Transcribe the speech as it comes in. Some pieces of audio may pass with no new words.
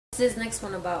What's this next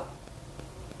one about?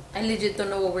 I legit don't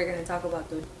know what we're gonna talk about,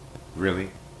 dude. Really?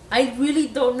 I really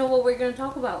don't know what we're gonna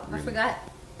talk about. Really? I forgot.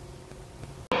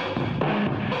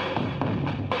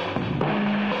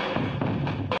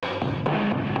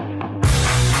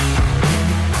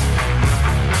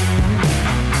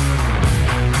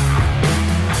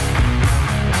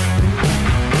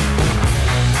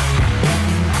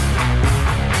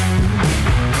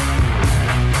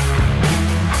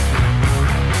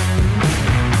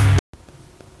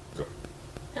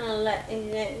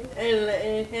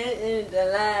 The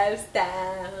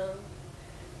lifestyle.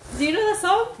 Do you know the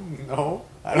song? No,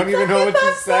 I don't even know what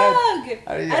you said.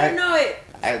 I don't know it.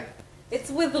 It's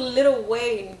with Lil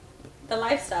Wayne, the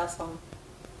lifestyle song.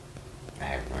 I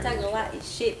have no Talking idea. a lot of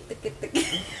shit.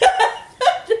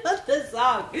 Not the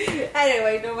song.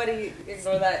 Anyway, nobody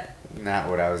ignore that. Not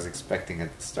what I was expecting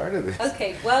at the start of this.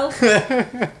 Okay, well,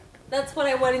 that's what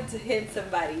I wanted to hint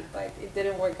somebody, but it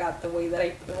didn't work out the way that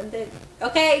I planned it.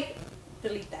 Okay,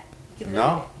 delete that. You can delete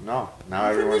No, no. Now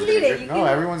You can everyone's delete gonna it, hear. you No, can-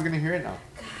 everyone's gonna hear it now. it.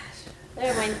 Gosh,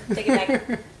 never mind. Take it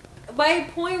back. My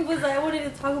point was I wanted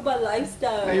to talk about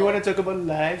lifestyle. Now you want to talk about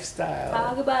lifestyle?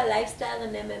 Talk about lifestyle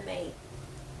and MMA.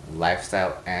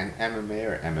 Lifestyle and MMA,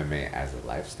 or MMA as a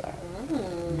lifestyle?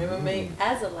 MMA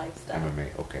as a lifestyle. MMA.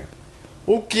 Okay.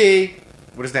 Okay.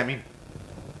 What does that mean?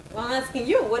 Well, I'm asking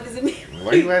you, what does it mean?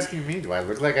 What are you asking me? Do I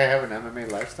look like I have an MMA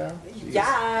lifestyle? Jeez.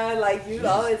 Yeah, like you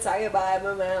always talk about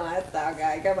MMA lifestyle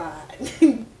guy. Come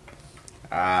on.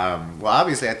 Well,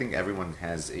 obviously, I think everyone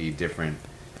has a different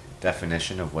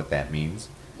definition of what that means.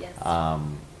 Yes.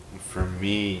 For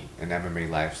me, an MMA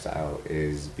lifestyle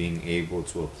is being able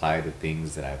to apply the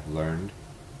things that I've learned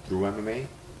through MMA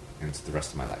into the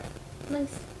rest of my life.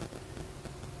 Nice.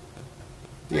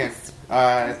 Yeah.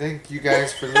 Nice. Thank you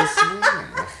guys for listening.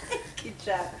 Good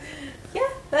job. Yeah,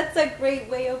 that's a great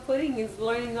way of putting it, is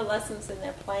learning the lessons and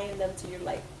applying them to your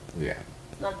life. Yeah.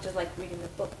 Not just like reading a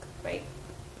book, right?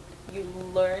 You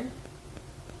learn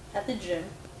at the gym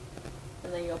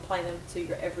and then you apply them to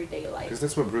your everyday life. Because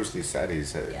that's what Bruce Lee said. He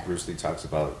said Yeah. Bruce Lee talks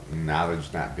about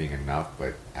knowledge not being enough,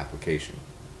 but application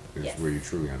is Yes. where you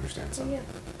truly understand So, something.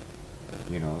 yeah.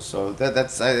 You know, so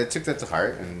that's I took that to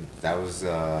heart, and that was,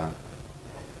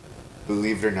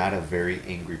 believe it or not, a very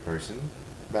angry person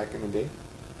back in the day.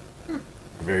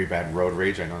 Very bad road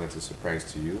rage. I know that's a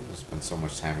surprise to you. You spent so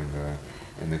much time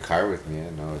in the car with me. I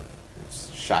know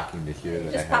it's shocking to hear It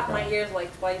that just I have. popped my ears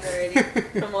like twice already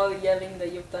from all the yelling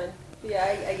that you've done. Yeah,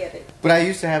 I get it. But I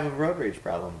used to have a road rage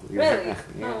problem. believe it or Really? not.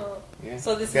 Yeah. Oh. Yeah.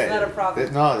 So this is not a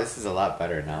problem. No, this is a lot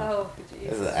better now. Oh,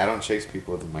 jeez. I don't chase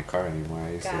people with my car anymore.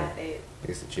 I used Got to. it. I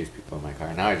used to chase people in my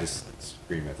car. Now I just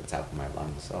scream at the top of my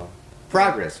lungs. So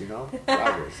progress, you know,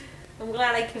 progress. I'm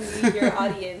glad I can be your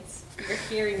audience. You're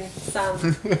hearing some.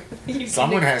 You can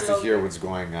Someone has to explode. hear what's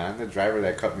going on. The driver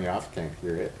that cut me off can't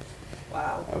hear it.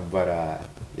 Wow.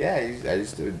 Yeah, I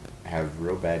used to have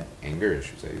real bad anger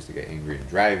issues. I used to get angry in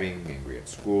driving, angry at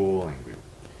school, angry in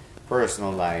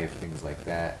personal life, things like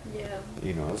that. Yeah.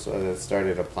 You know, so I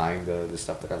started applying the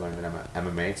stuff that I learned in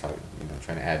MMA,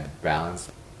 trying to add balance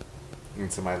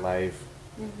into my life,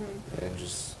 and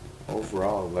just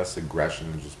overall less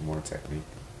aggression and just more technique.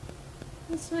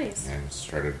 That's nice. And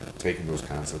started taking those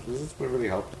concepts. That's what really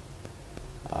helped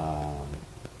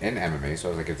in MMA. So I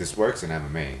was like, if this works in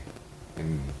MMA,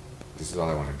 and this is all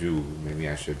I want to do, maybe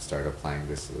I should start applying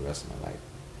this to the rest of my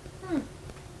life.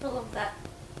 I love that.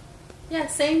 Yeah,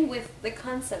 same with the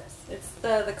concepts. It's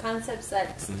the concepts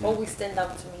that always stand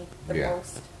out to me the Yeah.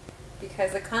 most.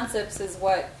 Because the concepts is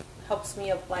what helps me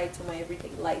apply to my everyday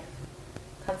life.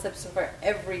 Concepts for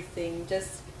everything.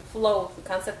 Just flow. The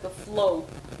concept of flow.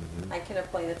 I can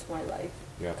apply that to my life.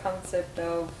 Yeah. Concept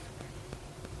of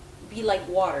be like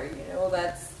water, you know,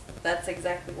 that's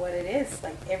exactly what it is.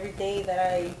 Like every day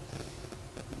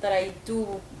that I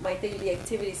do my daily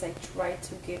activities, I try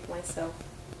to give myself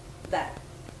that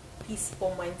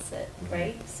peaceful mindset,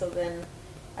 right? So then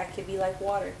I could be like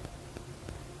water.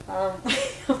 I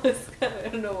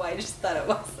don't know why I just thought of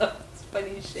myself. It's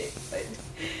funny shit,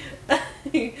 but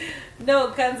no,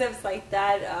 concepts like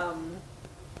that.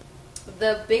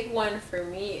 The big one for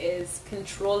me is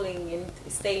controlling and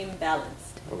staying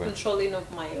balanced. Okay. Controlling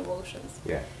of my emotions.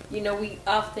 Yeah. You know, we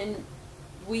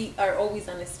are always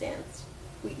on a stance.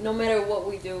 No matter what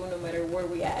we do, no matter where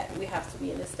we at, we have to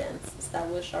be in a stance,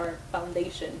 establish our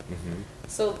foundation.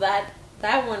 So that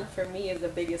one for me is the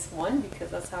biggest one, because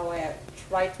that's how I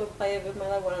try to apply it with my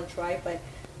life. Well, I don't try, but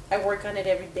I work on it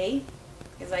every day,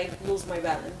 because I lose my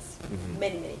balance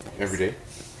many times. Every day?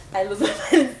 I lose my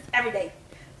balance every day.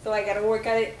 So I gotta work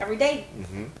on it every day.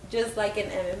 Mm-hmm. Just like in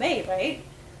MMA, right?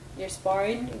 you're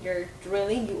sparring, you're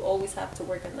drilling, you always have to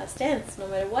work on that stance, no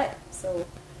matter what. So,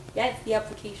 yeah, it's the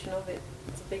application of it.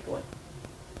 It's a big one.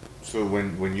 So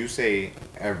when you say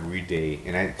every day,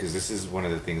 and because this is one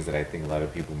of the things that I think a lot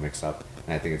of people mix up,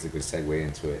 and I think it's a good segue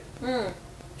into it.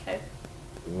 Okay.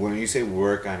 When you say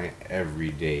work on it every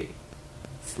day,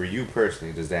 for you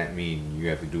personally, does that mean you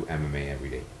have to do MMA every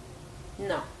day?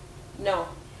 No, no.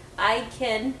 I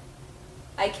can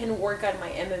work on my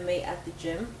MMA at the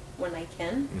gym when I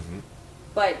can,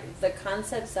 but the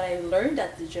concepts that I learned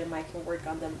at the gym, I can work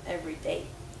on them every day.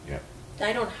 Yeah.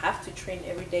 I don't have to train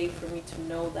every day for me to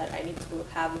know that I need to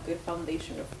have a good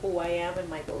foundation of who I am and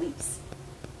my beliefs.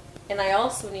 And I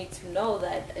also need to know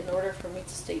that in order for me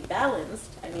to stay balanced,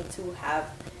 I need to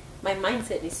have, my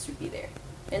mindset needs to be there.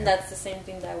 And that's the same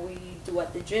thing that we do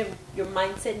at the gym. Your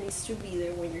mindset needs to be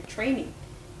there when you're training.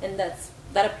 And that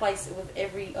applies with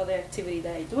every other activity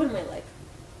that I do in my life.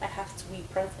 I have to be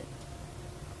present.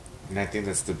 And I think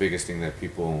that's the biggest thing that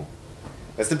people,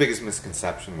 that's the biggest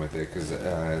misconception with it. Because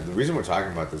the reason we're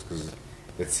talking about this, because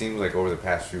it seems like over the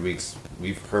past few weeks,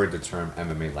 we've heard the term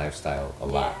MMA lifestyle a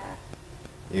lot.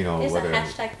 You know, there's a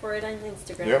hashtag for it on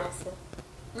Instagram also.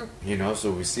 You know,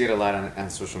 so we see it a lot on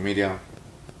social media.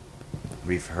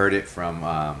 We've heard it from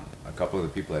a couple of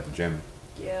the people at the gym.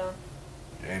 Yeah.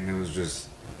 And it was just,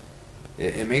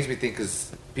 it makes me think,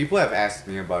 because people have asked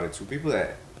me about it too. People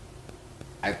that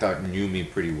I thought knew me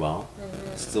pretty well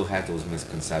still had those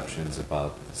misconceptions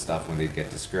about stuff when they get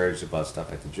discouraged about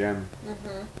stuff at the gym.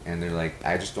 And they're like,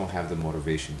 I just don't have the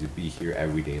motivation to be here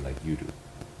every day like you do.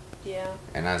 Yeah.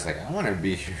 And I was like, I want to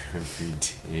be here every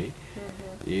day.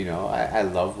 You know, I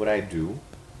love what I do.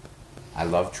 I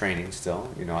love training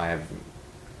still. You know, I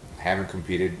haven't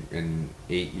competed in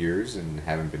 8 years and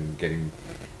haven't been getting.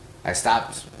 I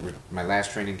stopped my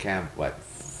last training camp,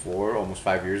 almost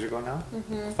 5 years ago now?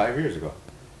 5 years ago.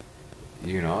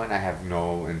 You know, and I have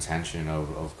no intention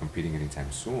of competing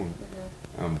anytime soon.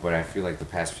 But I feel like the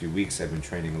past few weeks I've been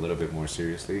training a little bit more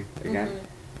seriously again.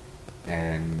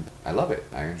 And I love it.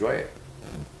 I enjoy it.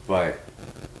 But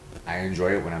I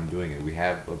enjoy it when I'm doing it. We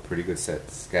have a pretty good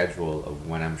set schedule of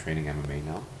when I'm training MMA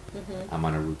now. I'm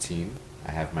on a routine.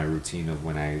 I have my routine of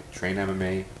when I train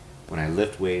MMA, when I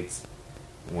lift weights,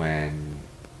 when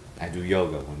I do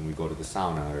yoga, when we go to the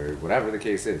sauna, or whatever the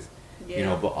case is. You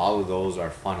know, but all of those are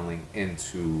funneling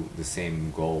into the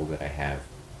same goal that I have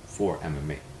for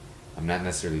MMA. I'm not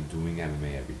necessarily doing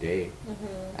MMA every day.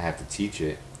 I have to teach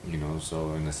it, you know,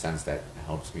 so in a sense that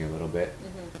helps me a little bit.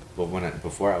 But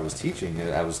before I was teaching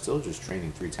it, I was still just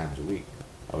training 3 times a week.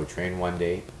 I would train one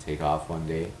day, take off one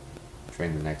day,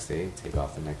 train the next day, take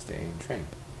off the next day, and train.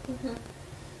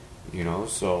 You know,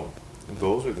 so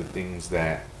those are the things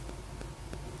that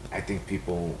I think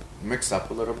people mix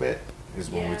up a little bit, is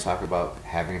when we talk about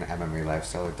having an MMA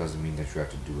lifestyle, it doesn't mean that you have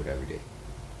to do it every day.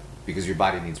 Because your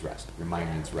body needs rest, your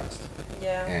mind needs rest.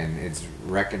 And it's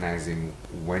recognizing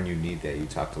when you need that. You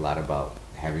talked a lot about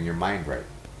having your mind right.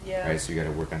 Right, so you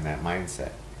got to work on that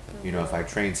mindset. You know, if I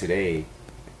train today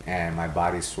and my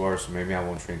body's sore, so maybe I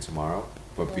won't train tomorrow,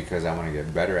 but because I want to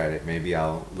get better at it, maybe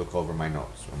I'll look over my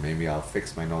notes, or maybe I'll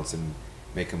fix my notes and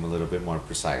make them a little bit more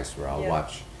precise, or I'll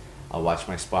watch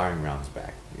my sparring rounds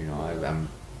back. You know, I'm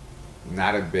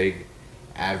not a big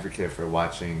advocate for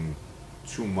watching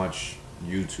too much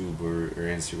YouTube or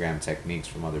Instagram techniques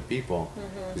from other people,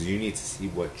 because you need to see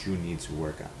what you need to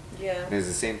work on. And it's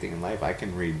the same thing in life. I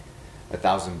can read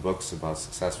 1,000 books about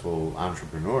successful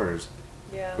entrepreneurs,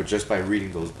 but just by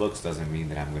reading those books doesn't mean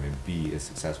that I'm going to be a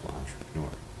successful entrepreneur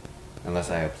unless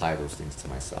I apply those things to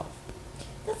myself.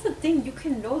 That's the thing. You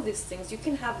can know these things. You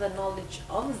can have the knowledge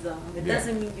of them. It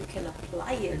doesn't mean you can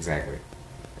apply it. Exactly.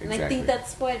 And I think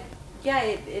that's what,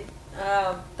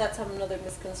 that's another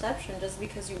misconception. Just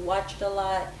because you watch it a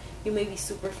lot, you may be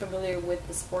super familiar with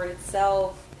the sport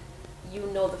itself. You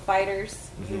know the fighters.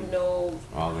 You know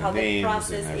how the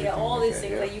process. All these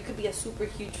things. Like, you could be a super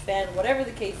huge fan, whatever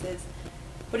the case is.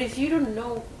 But if you don't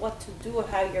know what to do or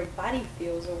how your body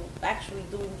feels or actually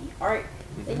doing the art,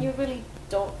 then you really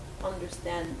don't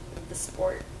understand the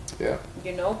sport.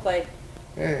 You know, but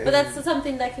that's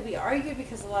something that could be argued,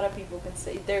 because a lot of people can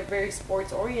say they're very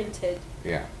sports oriented.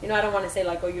 You know, I don't want to say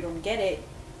like, oh, you don't get it,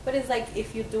 but it's like,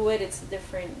 if you do it, it's a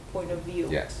different point of view.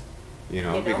 You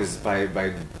know, because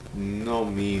by no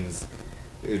means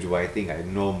do I think I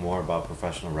know more about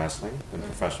professional wrestling than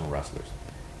professional wrestlers.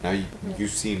 Now, you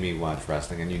see me watch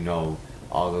wrestling, and you know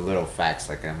all the little facts.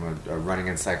 Like, I'm a running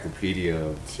encyclopedia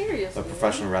of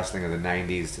professional wrestling of the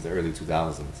 90s to the early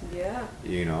 2000s.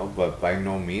 You know, but by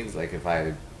no means, like, if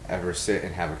I ever sit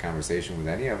and have a conversation with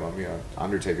any of them, you know,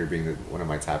 Undertaker being one of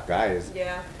my top guys,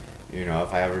 You know,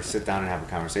 if I ever sit down and have a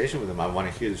conversation with him, I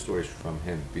want to hear the stories from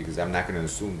him because I'm not going to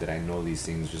assume that I know these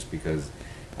things just because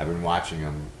I've been watching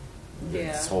him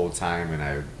this whole time and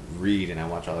I read and I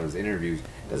watch all his interviews.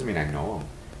 Doesn't mean I know him.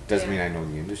 Doesn't mean I know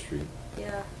the industry.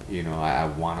 Yeah. You know, I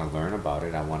want to learn about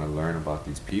it. I want to learn about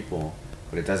these people,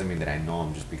 but it doesn't mean that I know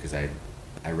them just because I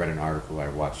read an article, I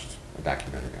watched a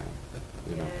documentary on them.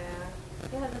 You know?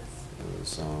 Yeah, that's...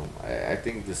 So I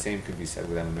think the same could be said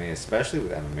with MMA, especially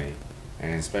with MMA,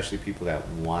 and especially people that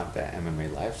want that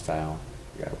MMA lifestyle.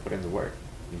 You got to put in the work.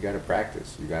 You got to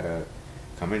practice. You got to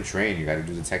come and train. You got to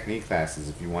do the technique classes.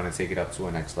 If you want to take it up to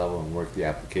a next level and work the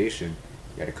application,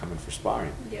 you got to come in for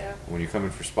sparring. Yeah. When you come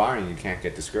in for sparring, you can't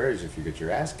get discouraged if you get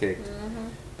your ass kicked,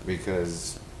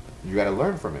 because you got to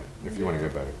learn from it if you want to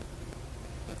get better.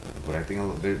 But I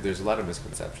think there's a lot of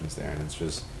misconceptions there, and it's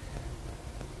just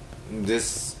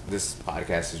this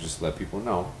podcast is just to let people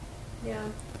know. Yeah.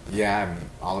 Yeah, I'm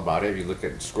all about it. If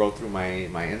you scroll through my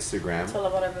Instagram, It's all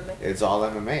about MMA. it's all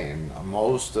MMA, and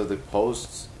most of the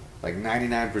posts, like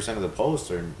 99% of the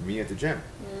posts, are me at the gym.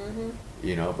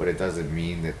 You know, but it doesn't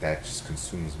mean that just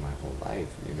consumes my whole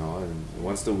life. You know, and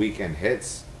once the weekend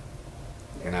hits,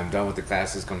 and I'm done with the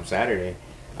classes come Saturday,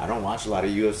 I don't watch a lot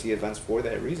of UFC events for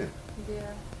that reason. Yeah.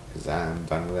 Because I'm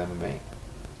done with MMA.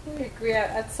 I agree.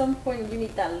 At some point, you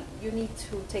need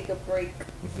to take a break.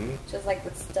 Just like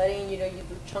with studying, you know, you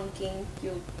do chunking.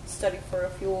 You study for a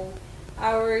few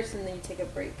hours and then you take a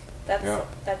break.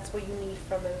 That's what you need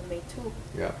from MMA too.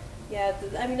 Yeah. Yeah.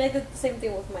 I mean, I did the same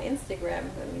thing with my Instagram.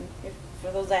 I mean,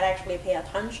 for those that actually pay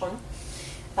attention,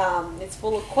 it's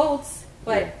full of quotes,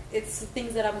 but it's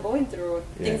things that I'm going through,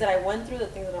 things that I went through, the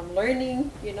things that I'm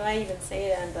learning. You know, I even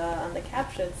say it on the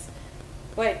captions.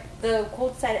 But the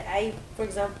quotes that I, for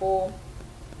example,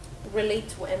 relate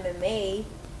to MMA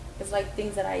is like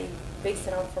things that I base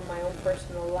it on from my own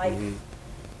personal life.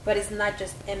 But it's not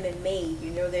just MMA,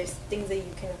 you know, there's things that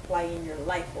you can apply in your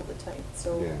life all the time.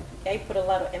 So I put a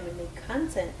lot of MMA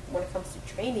content when it comes to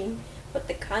training, but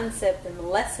the concept and the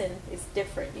lesson is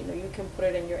different. You know, you can put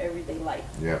it in your everyday life.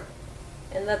 Yeah.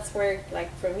 And that's where,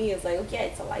 like, for me, it's like, okay,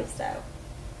 it's a lifestyle.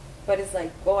 But it's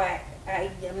like,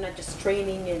 I'm not just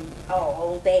training and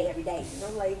all day, every day. You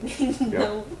know, like,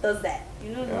 no one does that. You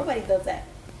know, nobody does that.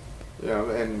 Yeah,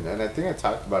 and I think I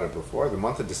talked about it before. The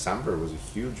month of December was a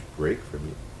huge break for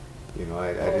me. You know,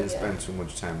 I didn't spend too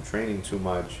much time training too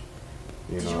much.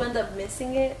 Did you end up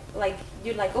missing it? Like,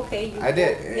 you're like, okay. I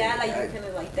did. Yeah, like, you're kind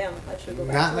of like, damn, I should go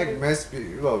back. Not like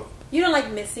well. You don't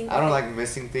like missing. I don't like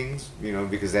missing things, you know,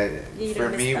 because that for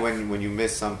me, when you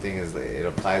miss something, it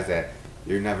applies that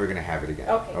you're never gonna have it again,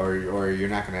 or you're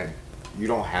not gonna, you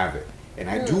don't have it, and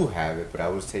I do have it, but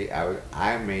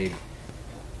I made,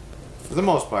 for the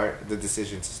most part, the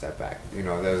decision to step back. You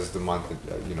know, that was the month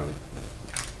that, you know,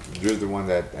 you're the one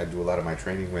that I do a lot of my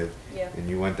training with, and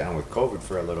you went down with COVID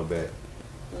for a little bit,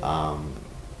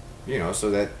 you know,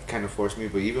 so that kind of forced me.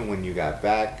 But even when you got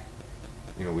back,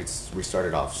 you know, we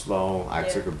started off slow. I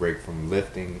took a break from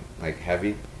lifting like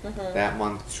heavy that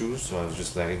month too, so I was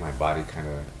just letting my body kind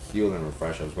of heal and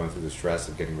refresh. I was going through the stress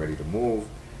of getting ready to move.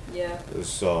 Yeah.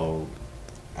 So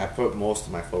I put most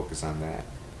of my focus on that.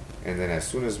 And then as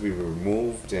soon as we were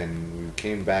moved and we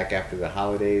came back after the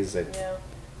holidays, I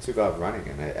took off running,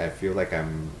 and I feel like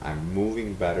I'm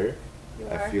moving better.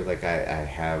 I feel like I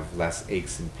have less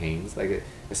aches and pains. Like it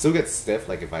still gets stiff,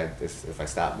 like if I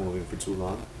stop moving for too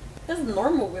long. That's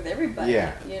normal with everybody.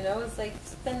 Yeah. You know, it's like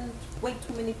spend way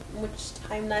too much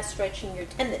time not stretching your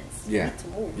tendons. You need to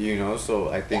move. You know, so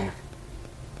I think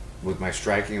with my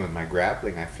striking and with my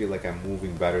grappling, I feel like I'm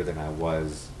moving better than I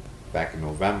was back in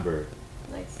November.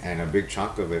 Nice. And a big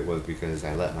chunk of it was because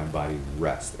I let my body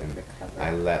rest and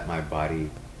I let my body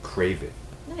crave it.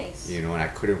 Nice. You know, and I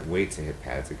couldn't wait to hit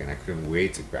pads again. I couldn't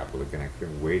wait to grapple again. I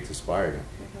couldn't wait to spar again.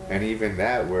 And even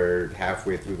that, we're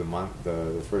halfway through the month,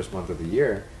 the first month of the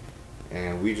year,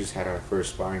 and we just had our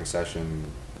first sparring session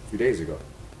a few days ago.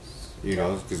 You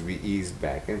know, because we eased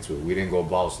back into it. We didn't go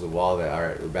balls to the wall that, all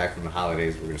right, we're back from the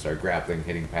holidays, we're going to start grappling,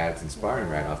 hitting pads, and sparring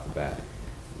right off the bat.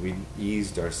 We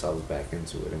eased ourselves back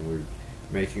into it, and we're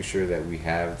making sure that we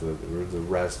have the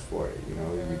rest for it. You know,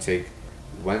 we take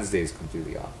Wednesdays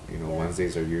completely off. You know,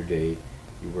 Wednesdays are your day.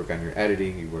 You work on your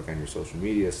editing, you work on your social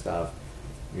media stuff.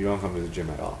 You don't come to the gym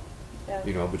at all. Yeah.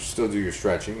 You know, but you still do your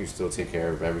stretching. You still take care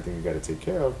of everything you got to take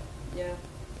care of. Yeah.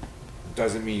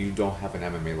 Doesn't mean you don't have an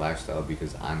MMA lifestyle,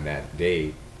 because on that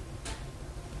day.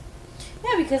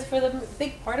 Yeah, because for the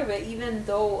big part of it, even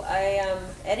though I am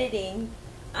editing,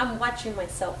 I'm watching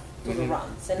myself do the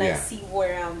runs, and I see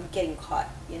where I'm getting caught.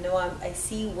 You know, I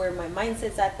see where my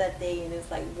mindset's at that day, and it's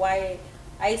like why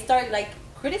I start like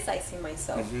criticizing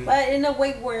myself, Mhm. but in a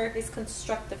way where it's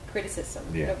constructive criticism.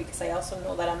 You Yeah. know, because I also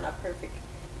know that I'm not perfect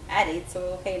at it. So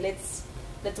okay, let's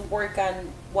work on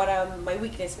what my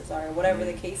weaknesses are, whatever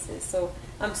the case is. So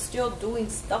I'm still doing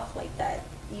stuff like that.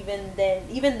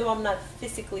 Even though I'm not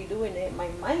physically doing it, my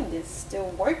mind is still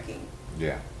working.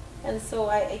 Yeah. And so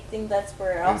I think that's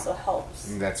where it also helps.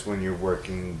 And that's when you're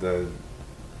working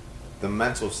the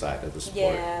mental side of the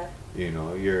sport. Yeah. You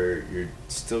know, you're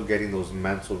still getting those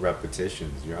mental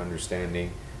repetitions. You're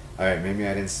understanding, all right, maybe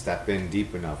I didn't step in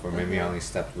deep enough, or maybe I only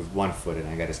stepped with one foot and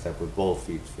I got to step with both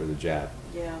feet for the jab.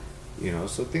 Yeah. You know,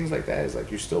 so things like that is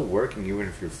like you're still working even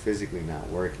if you're physically not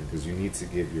working, because you need to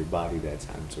give your body that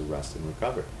time to rest and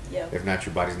recover. Yeah. If not,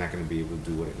 your body's not going to be able to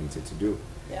do what it needs it to do.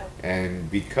 Yeah. And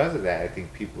because of that, I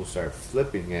think people start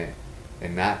flipping it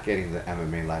and not getting the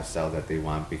MMA lifestyle that they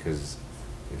want because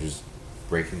they're just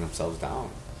breaking themselves down.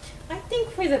 I think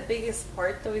for the biggest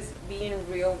part though is being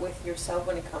real with yourself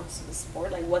when it comes to the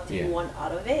sport. Like, what do you want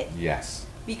out of it? Yes.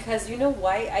 Because you know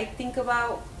why? I think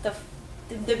about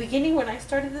the beginning when I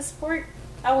started the sport.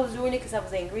 I was doing it because I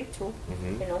was angry too.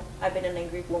 Mhm. You know, I've been an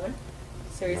angry woman,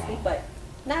 seriously. No. But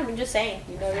no, I'm just saying.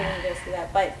 You know, you're not gonna say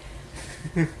that, but.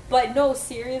 But no,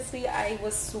 seriously, I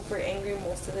was super angry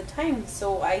most of the time.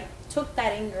 So I took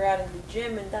that anger out in the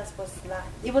gym, and that's what's not.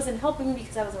 It wasn't helping me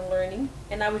because I wasn't learning,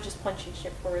 and I was just punching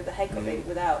shit for the heck of it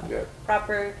without Yeah.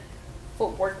 proper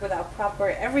footwork, without proper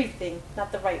everything,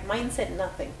 not the right mindset,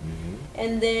 nothing. Mm-hmm.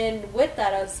 And then with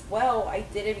that as well, I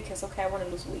did it because okay, I want to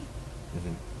lose weight,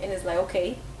 and it's like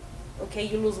okay,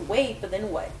 you lose weight, but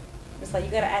then what? It's like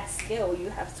you gotta add skill. You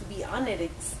have to be on it.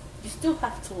 You still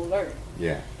have to learn.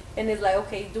 Yeah. And it's like,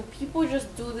 okay, do people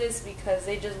just do this because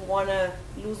they just want to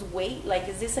lose weight? Like,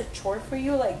 is this a chore for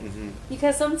you? Like,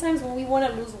 because sometimes when we want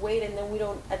to lose weight and then we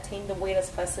don't attain the weight as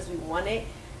fast as we want it,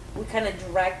 we kind of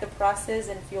drag the process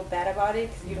and feel bad about it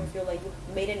because you don't feel like you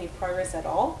made any progress at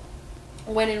all.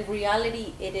 When in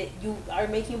reality, you are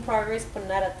making progress, but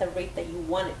not at the rate that you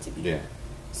want it to be. Yeah.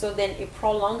 So then it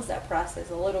prolongs that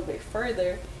process a little bit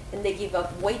further, and they give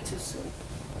up way too soon.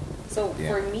 So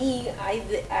Yeah. for me, I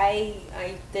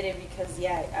did it because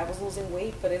I was losing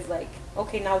weight, but it's like,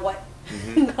 okay, now what?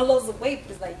 I lost the weight,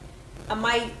 but it's like, am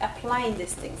I applying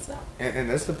these things now? And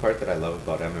that's the part that I love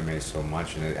about MMA so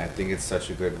much, and I think it's such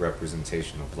a good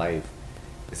representation of life,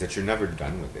 is that you're never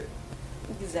done with it.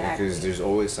 Exactly. Because there's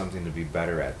always something to be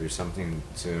better at. There's something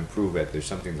to improve at. There's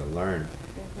something to learn.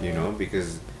 You know,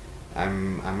 because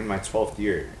I'm in my 12th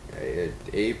year.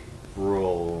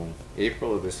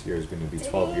 April of this year is going to be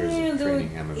 12 years of training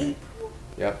MMA. April?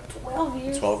 Yep. 12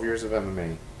 years? 12 years of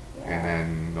MMA. Yeah. And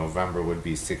then November would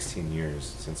be 16 years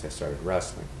since I started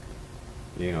wrestling.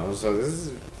 You know, so this is,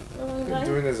 been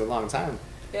doing this a long time.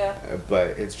 Yeah.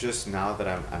 But it's just now that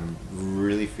I'm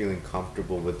really feeling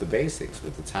comfortable with the basics,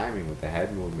 with the timing, with the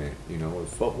head movement, you know,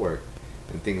 with footwork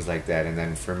and things like that. And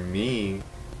then for me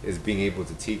is being able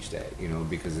to teach that, you know,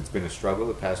 because it's been a struggle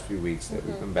the past few weeks that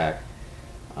we've been back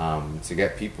to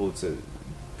get people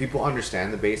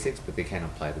understand the basics, but they can't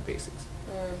apply the basics.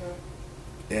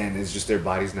 And it's just their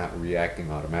body's not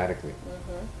reacting automatically.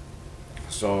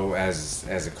 So as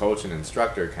a coach and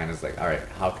instructor, kind of is like, all right,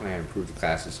 how can I improve the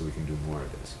classes so we can do more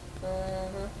of this?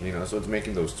 You know, so it's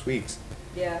making those tweaks.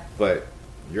 Yeah. But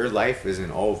your life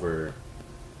isn't over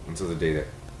until the day that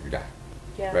you die.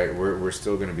 Yeah. Right? We're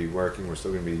still going to be working. We're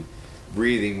still going to be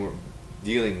breathing. We're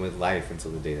dealing with life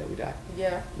until the day that we die.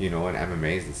 Yeah. You know, and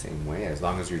MMA is the same way. As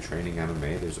long as you're training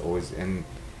MMA, there's always and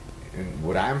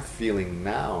what I'm feeling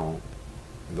now,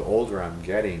 the older I'm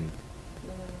getting,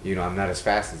 you know, I'm not as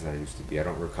fast as I used to be. I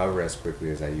don't recover as quickly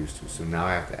as I used to. So now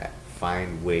I have to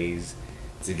find ways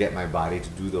to get my body to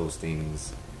do those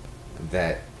things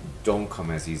that don't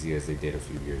come as easy as they did a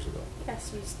few years ago.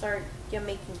 Yes, you're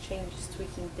making changes,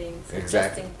 tweaking things,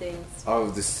 Exactly. adjusting things.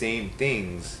 Of the same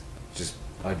things, just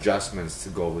adjustments to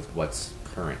go with what's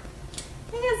current.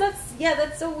 I guess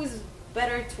that's always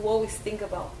better to always think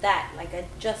about that, like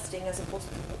adjusting as opposed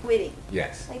to quitting.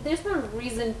 Yes. Like there's no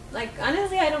reason, like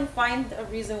honestly I don't find a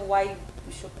reason why you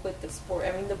should quit the sport.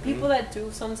 I mean the people that do,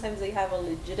 sometimes they have a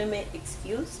legitimate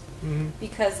excuse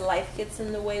because life gets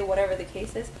in the way, whatever the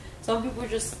case is. Some people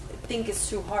just think it's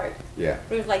too hard. Yeah.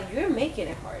 But it's like you're making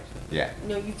it hard. Yeah. You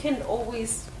know, you can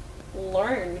always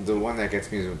learn. The one that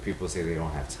gets me is when people say they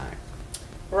don't have time.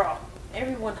 Bro,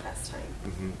 everyone has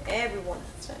time. Everyone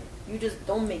has time. You just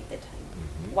don't make the time.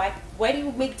 Why do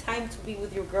you make time to be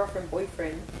with your girlfriend,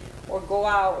 boyfriend, or go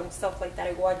out and stuff like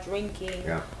that, or go out drinking,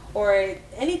 or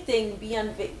anything?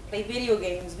 Play video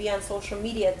games, be on social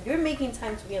media. You're making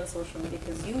time to be on social media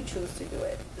because you choose to do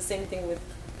it. The same thing with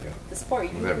the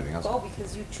sport. You With everything else. go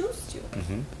because you choose to.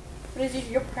 But it's just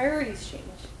your priorities change.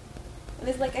 And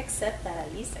it's like, accept that,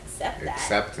 at least accept that.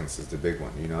 Acceptance is the big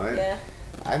one, you know? Yeah.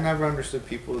 I never understood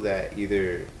people that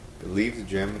either leave the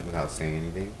gym without saying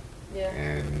anything, Yeah.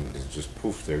 and it's just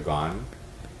poof, they're gone.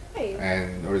 Right.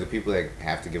 And or the people that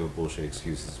have to give a bullshit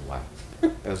excuses why.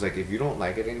 I was like, if you don't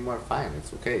like it anymore, fine,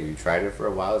 it's okay. You tried it for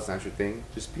a while, it's not your thing.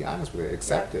 Just be honest with it,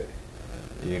 accept it.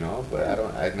 You know, but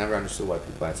I never understood why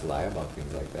people had to lie about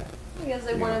things like that. I guess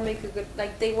they want to make a good,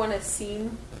 like, they want to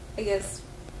seem, I guess,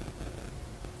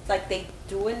 like they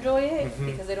do enjoy it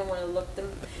because they don't want to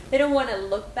they don't want to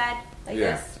look bad. I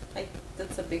guess, like,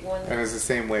 that's a big one. And it's the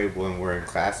same way when we're in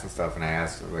class and stuff, and I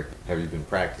ask them, like, have you been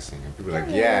practicing? And people are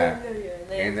like, yeah.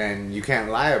 And then you can't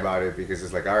lie about it because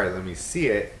it's like, all right, let me see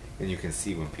it, and you can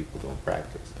see when people don't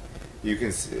practice. You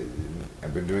can see,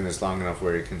 I've been doing this long enough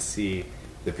where you can see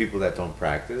the people that don't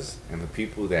practice and the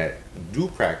people that do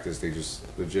practice, they just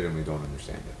legitimately don't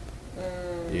understand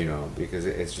it. You know, because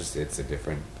it's a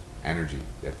different energy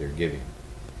that they're giving.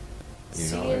 You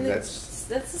know, and that's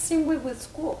the same way with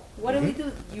school. What do we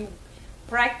do? You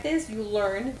practice, you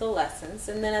learn the lessons,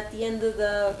 and then at the end of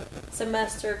the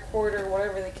semester, quarter,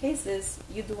 whatever the case is,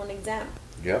 you do an exam.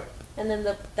 Yep. And then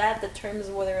that determines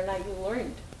whether or not you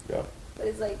learned. Yep. But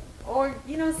it's like, or,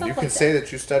 you know, stuff like that. You can say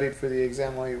that you studied for the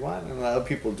exam all you want, and a lot of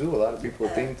people do. A lot of people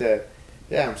think that,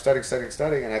 yeah, I'm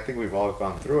studying, and I think we've all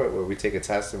gone through it where we take a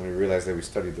test and we realize that we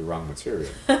studied the wrong material.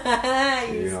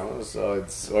 You know, so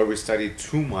or we studied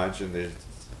too much and there's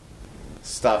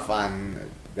stuff on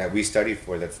that we studied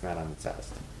for that's not on the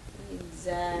test.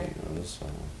 Exactly. You know, so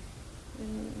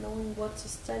knowing what to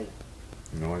study.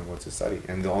 Knowing what to study.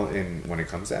 And and when it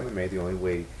comes to MMA, the only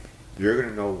way you're going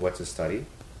to know what to study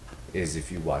is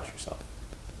if you watch yourself.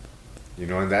 You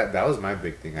know, and that was my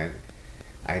big thing.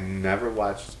 I never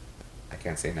watched, I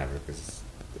can't say never because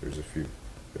there's a few.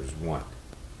 There's one.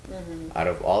 Out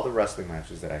of all the wrestling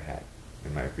matches that I had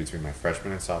between my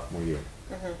freshman and sophomore year,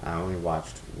 I only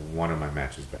watched one of my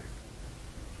matches back.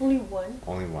 Only one?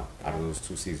 Only one out of those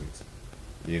 2 seasons.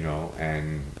 You know,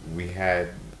 and we had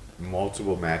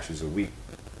multiple matches a week,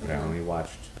 but I only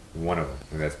watched one of them.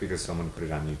 And that's because someone put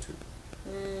it on YouTube.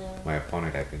 My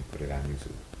opponent, I think, put it on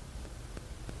YouTube.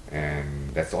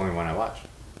 And that's the only one I watched.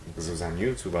 Because it was on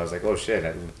YouTube, I was like, oh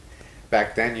shit.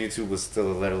 Back then, YouTube was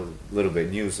still a little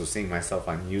bit new, so seeing myself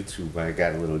on YouTube, I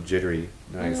got a little jittery.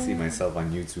 Now I see myself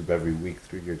on YouTube every week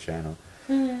through your channel.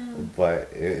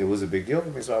 But it was a big deal for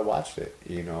me, so I watched it,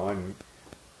 you know, and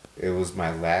it was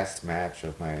my last match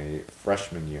of my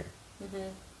freshman year.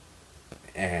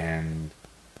 And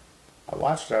I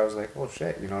watched it, I was like, oh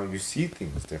shit, you know, you see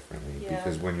things differently.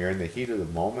 Because when you're in the heat of the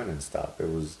moment and stuff, I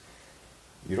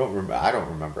don't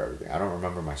remember everything. I don't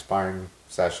remember my sparring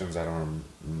sessions. I don't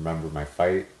remember my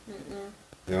fight.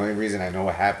 The only reason I know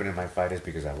what happened in my fight is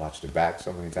because I watched it back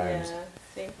so many times.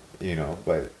 Yeah, you know,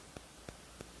 but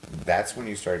that's when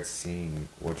you start seeing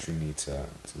what you need to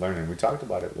learn. And we talked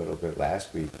about it a little bit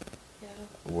last week,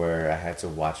 where I had to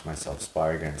watch myself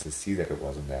spar again to see that it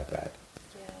wasn't that bad.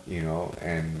 You know,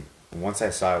 and once I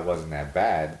saw it wasn't that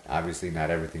bad, obviously not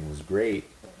everything was great,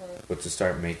 but to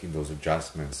start making those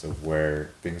adjustments of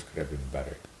where things could have been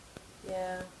better.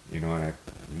 You know, and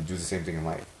you do the same thing in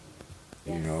life.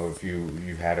 You know, if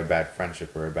you had a bad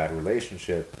friendship or a bad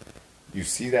relationship, you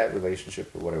see that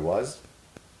relationship for what it was,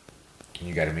 and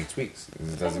you got to make tweaks.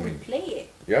 It doesn't mean play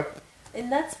it. Yep. And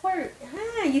that's where,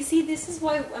 you see, this is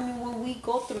why, I mean, when we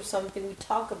go through something, we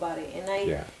talk about it. And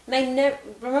I never,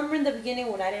 remember in the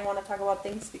beginning when I didn't want to talk about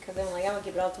things because I'm like, I'm going to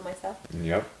keep it all to myself.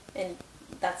 Yep. And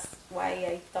that's why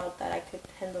I thought that I could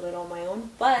handle it on my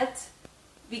own. But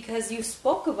because you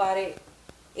spoke about it,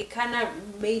 it kind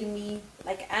of made me,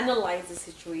 like, analyze the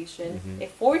situation. It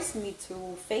forced me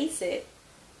to face it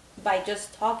by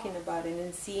just talking about it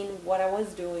and seeing what I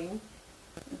was doing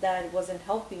that wasn't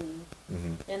helping me.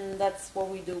 And that's what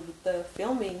we do with the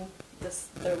filming,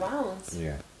 the rounds.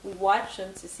 We watch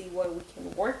them to see what we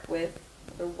can work with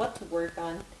or what to work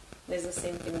on. There's the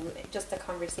same thing with just a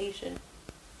conversation.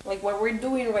 Like what we're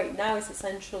doing right now is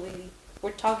essentially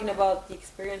we're talking about the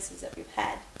experiences that we've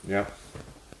had.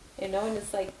 You know, and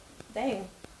it's like, dang,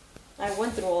 I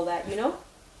went through all that, you know?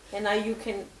 And now you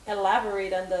can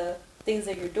elaborate on the things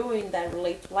that you're doing that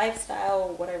relate to lifestyle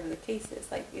or whatever the case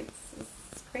is. Like,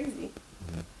 it's crazy.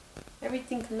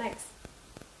 Everything connects.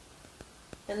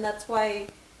 And that's why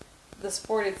the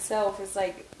sport itself is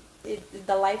like,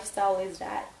 the lifestyle is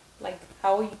that. Like,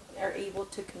 how you are able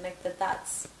to connect the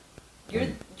dots. You're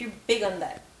big on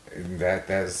that. And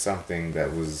that's something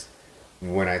that was,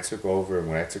 when I took over,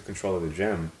 when I took control of the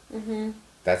gym,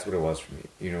 that's what it was for me.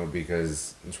 You know,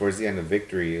 because towards the end of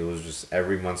Victory, it was just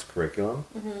every month's curriculum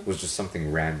was just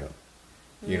something random.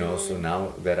 You know, so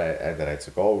now that I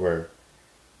took over,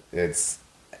 it's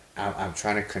I'm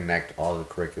trying to connect all the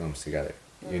curriculums together,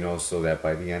 you know, so that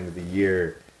by the end of the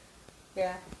year,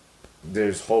 Yeah.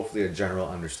 there's hopefully a general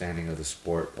understanding of the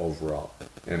sport overall,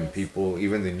 and Yes. people,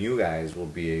 even the new guys, will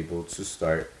be able to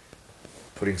start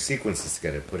putting sequences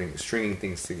together, stringing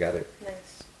things together. Nice.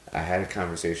 I had a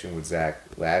conversation with Zach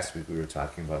last week. We were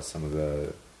talking about some of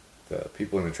the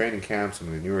people in the training camp, some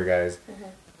of the newer guys,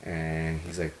 and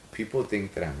he's like, people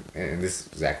think that and this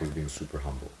Zach was being super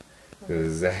humble.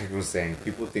 Because Zach was saying,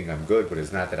 people think I'm good, but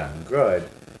it's not that I'm good.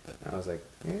 And I was like,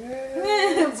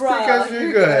 yeah, it's Bro, because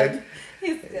you're good.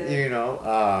 He's good. You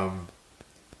know,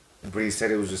 but he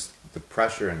said it was just the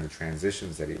pressure and the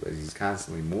transitions that he's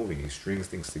constantly moving. He strings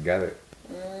things together.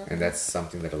 And that's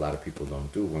something that a lot of people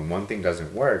don't do. When one thing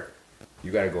doesn't work,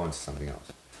 you got to go into something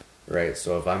else. Right?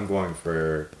 So if I'm going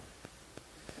for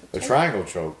a triangle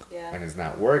choke and it's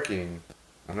not working,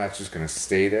 I'm not just going to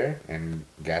stay there and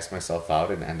gas myself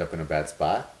out and end up in a bad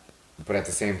spot. But at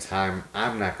the same time,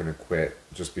 I'm not going to quit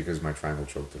just because my triangle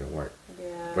choke didn't work.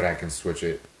 Yeah. But I can switch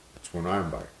it to an arm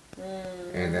bar.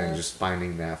 And then just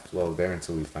finding that flow there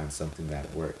until we find something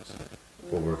that works.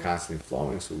 But we're constantly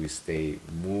flowing, so we stay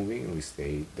moving and we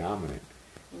stay dominant.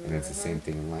 And it's the same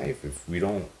thing in life. If we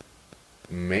don't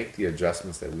make the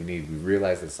adjustments that we need, we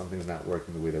realize that something's not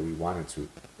working the way that we want it to.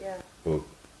 Yeah. But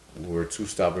we're too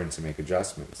stubborn to make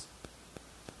adjustments.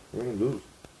 We're going to lose.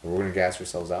 Or we're going to gas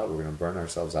ourselves out. We're going to burn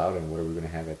ourselves out. And what are we going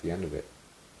to have at the end of it?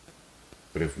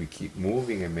 But if we keep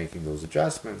moving and making those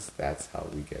adjustments, that's how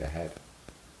we get ahead.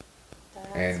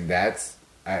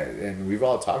 And we've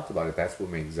all talked about it. That's what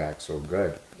makes Zach so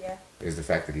good. Yeah. Is the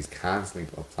fact that he's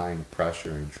constantly applying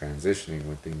pressure and transitioning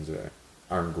when things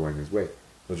aren't going his way.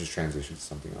 He'll just transition to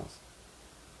something else.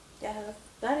 Yeah,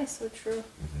 that is so true.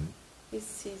 Mm-hmm.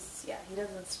 He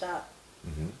doesn't stop.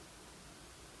 Mm-hmm.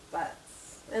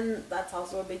 And that's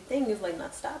also a big thing, is like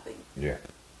not stopping. Yeah.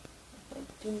 Like,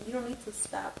 you don't need to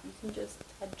stop. You can just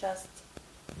adjust.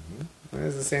 Mm-hmm. And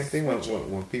it's the same thing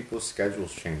when people's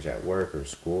schedules change at work or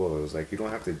school. It was like, you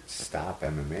don't have to stop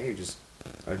MMA. You just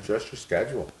adjust your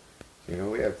schedule. You know,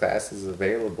 we have classes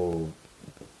available,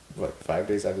 5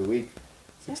 days out of the week,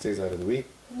 6 days out of the week.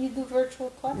 And you do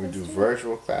virtual classes. We do too.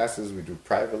 virtual classes. We do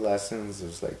private lessons.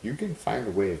 It's like, you can find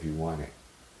a way if you want it.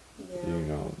 Yeah. You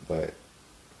know, but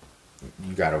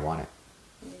you gotta want it.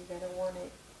 You gotta want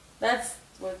it. That's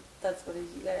what it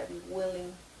is. You gotta be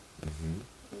willing. Mm-hmm.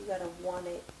 You gotta want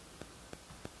it.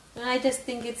 And I just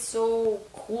think it's so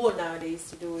cool nowadays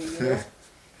to do it, you know?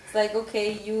 It's like,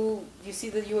 okay, you see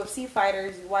the UFC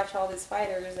fighters, you watch all these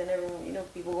fighters and everyone, you know,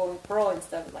 people going pro and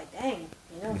stuff, like, dang,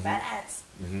 you know, badass.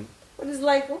 Mm-hmm. But it's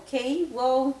like, okay,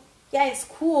 well, yeah, it's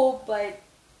cool, but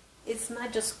it's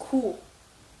not just cool.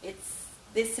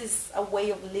 This is a way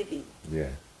of living. Yeah.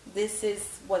 This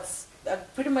is what's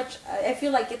pretty much, I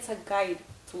feel like it's a guide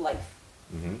to life.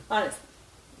 Mm-hmm. Honestly.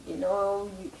 You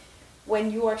know,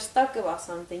 when you are stuck about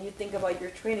something, you think about your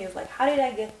training. It's like, how did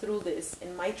I get through this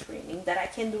in my training that I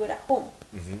can do it at home?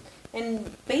 Mm-hmm.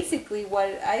 And basically what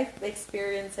I've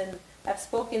experienced, and I've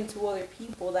spoken to other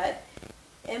people, that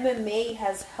MMA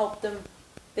has helped them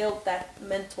build that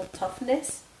mental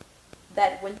toughness,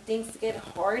 that when things get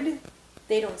hard,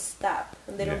 they don't stop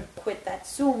and they don't quit that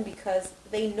soon, because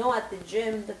they know at the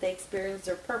gym that they experience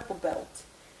their purple belt,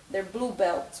 their blue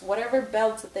belts, whatever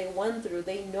belts that they went through,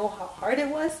 they know how hard it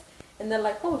was, and they're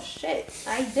like, oh shit,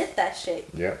 I did that shit.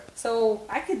 Yeah. So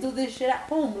I could do this shit at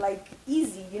home, like,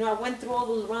 easy. You know, I went through all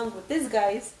those rounds with these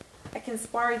guys. I can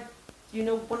spar, you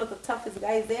know, one of the toughest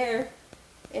guys there,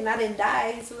 and I didn't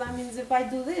die. So that means if I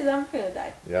do this, I'm gonna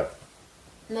die. Yep.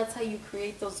 And that's how you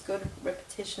create those good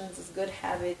repetitions, those good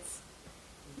habits.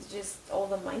 It's just all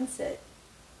the mindset.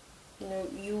 You know,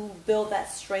 you build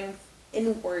that strength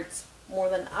inwards more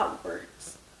than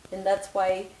outwards. And that's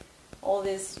why all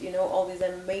these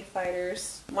MMA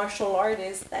fighters, martial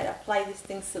artists that apply these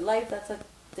things to life,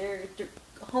 they're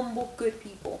humble, good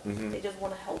people. Mm-hmm. They just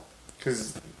want to help.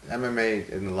 Because MMA,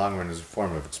 in the long run, is a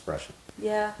form of expression.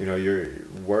 Yeah. You know, your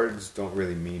words don't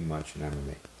really mean much in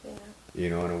MMA. Yeah. You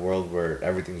know, in a world where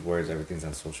everything's words, everything's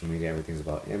on social media, everything's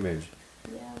about image,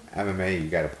 MMA, you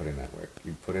got to put in that work.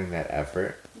 You put in that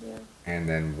effort, and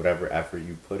then whatever effort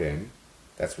you put in,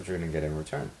 that's what you're going to get in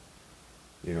return.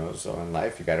 You know, so in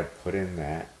life, you got to put in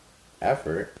that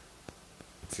effort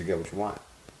to get what you want.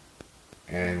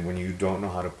 And when you don't know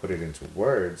how to put it into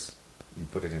words, you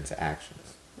put it into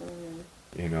actions.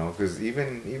 You know, because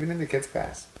even in the kids'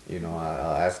 class, you know,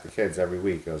 I'll ask the kids every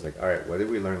week. I was like, all right, what did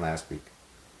we learn last week?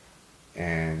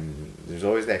 And there's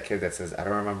always that kid that says, I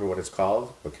don't remember what it's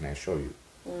called, but can I show you?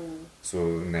 So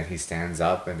and then he stands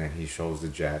up and then he shows the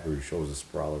jab or he shows the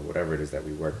sprawl or whatever it is that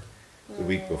we worked the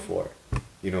week before.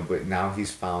 you know, but now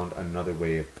he's found another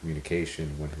way of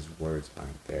communication when his words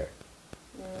aren't there.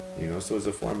 You know, so it's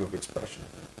a form of expression.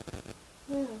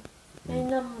 Yeah.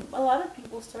 And a lot of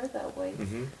people start that way.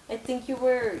 Mm-hmm. I think you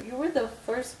were the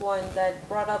first one that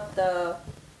brought up the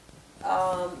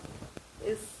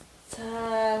it's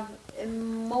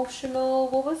emotional.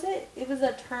 What was it? It was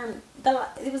a term.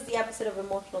 It was the opposite of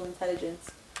emotional intelligence.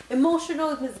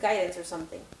 Emotional misguidance or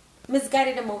something.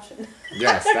 Misguided emotion.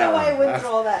 Yes, I don't know that why I one. went through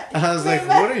all that. I was like,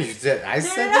 Remember? what are you said? I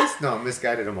said no. this? No,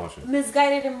 misguided emotion.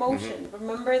 Misguided emotion.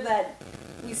 Remember that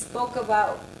we spoke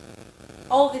about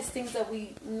all these things that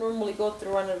we normally go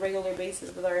through on a regular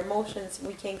basis with our emotions.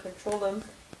 We can't control them,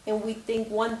 and we think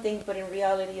one thing, but in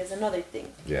reality is another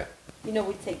thing. Yeah. You know,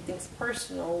 we take things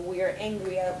personal. We are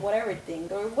angry at whatever thing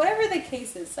or whatever the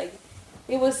case is. Like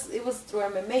it was through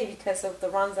MMA because of the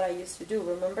runs that I used to do.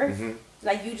 Remember, Mm-hmm.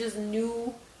 like you just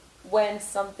knew when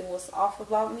something was off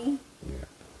about me. Yeah.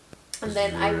 And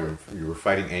then you were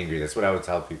fighting angry. That's what I would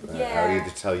tell people. Yeah. I would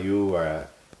either tell you or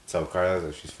tell Carla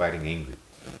that she's fighting angry.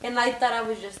 And I thought I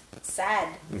was just sad,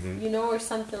 Mhm. you know, or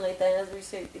something like that. And as we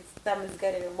said, it's that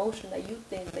misguided emotion that you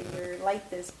think that you're like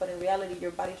this, but in reality,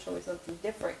 your body's showing something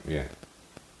different. Yeah.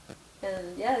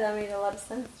 And yeah, that made a lot of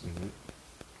sense. Mm-hmm.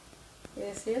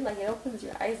 You see, like it opens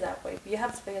your eyes that way, but you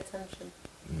have to pay attention.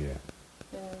 Yeah.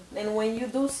 And when you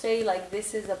do say like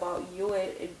this is about you,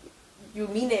 you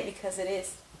mean it because it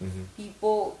is. Mm-hmm.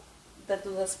 People that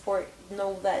do the sport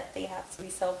know that they have to be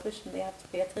selfish and they have to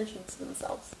pay attention to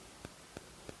themselves.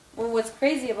 Well, what's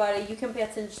crazy about it, you can pay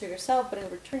attention to yourself, but in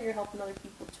return, you're helping other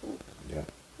people too. Yeah.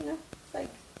 You know, it's like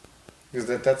Because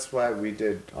that's why we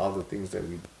did all the things that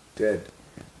we did.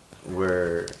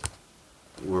 We're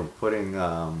putting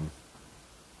and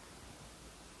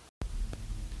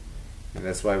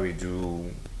that's why we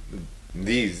do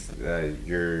these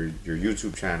your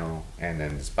YouTube channel and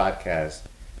then this podcast,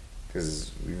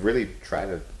 because we really try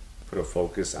to put a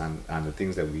focus on the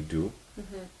things that we do.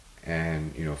 mm-hmm.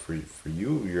 And you know, for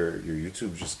you, your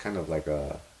YouTube's just kind of like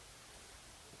a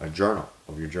journal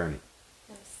of your journey.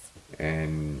 Yes.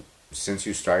 And since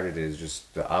you started, it's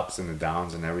just the ups and the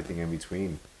downs and everything in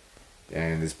between.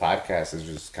 And this podcast is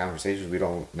just conversations. We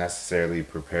don't necessarily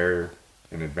prepare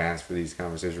in advance for these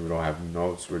conversations. We don't have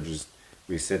notes.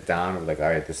 We sit down and we're like, all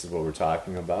right, this is what we're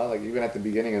talking about. Like even at the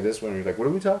beginning of this one, you're like, what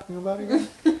are we talking about again?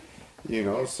 You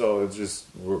know, so it's just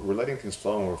we're letting things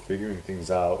flow and we're figuring things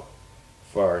out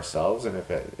for ourselves. And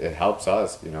if it helps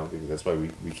us, you know, because that's why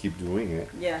we keep doing it.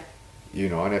 Yeah. You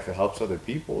know, and if it helps other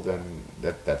people, then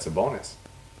that's a bonus.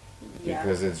 Yeah.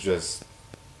 Because it's just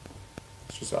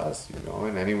us, you know,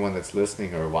 and anyone that's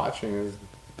listening or watching is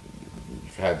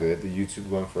you've had the YouTube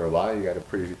going for a while.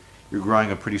 You're growing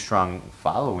a pretty strong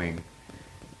following,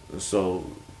 so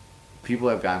people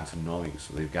have gotten to know you,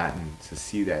 so they've gotten to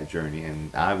see that journey.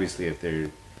 And obviously, if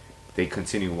they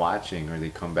continue watching, or they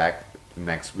come back the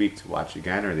next week to watch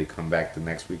again, or they come back the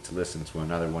next week to listen to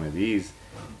another one of these,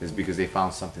 is because they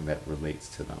found something that relates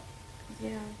to them.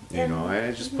 Yeah. You know, and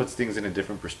it just puts things in a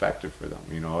different perspective for them,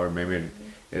 you know, or maybe it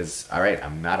is, all right,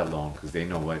 I'm not alone, because they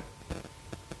know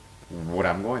what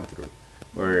I'm going through.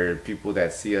 Or people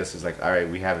that see us is like, all right,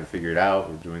 we have it figured out,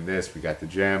 we're doing this, we got the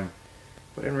gym.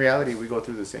 But in reality, we go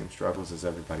through the same struggles as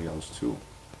everybody else too.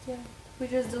 Yeah. We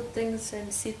just do things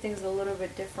and see things a little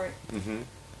bit different. Mm-hmm.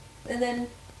 And then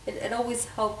it always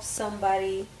helps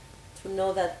somebody to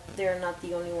know that they're not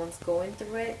the only ones going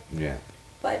through it. Yeah.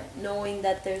 But knowing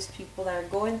that there's people that are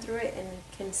going through it and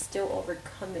can still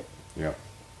overcome it. Yep.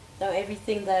 Now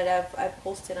everything that I've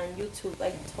posted on YouTube,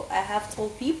 I have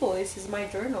told people this is my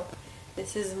journal.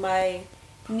 This is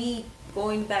me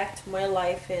going back to my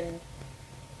life, and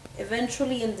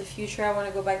eventually in the future I want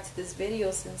to go back to these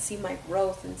videos and see my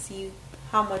growth and see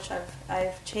how much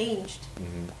I've changed.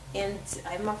 Mm-hmm. And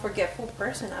I'm a forgetful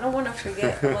person. I don't want to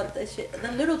forget about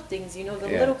the little things, you know, the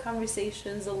little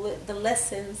conversations, the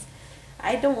lessons.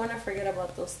 I don't want to forget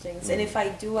about those things. Mm-hmm. And if I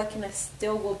do, I can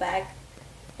still go back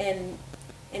and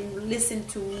listen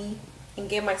to me and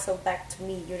get myself back to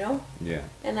me, you know? Yeah.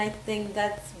 And I think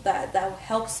that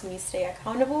helps me stay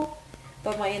accountable.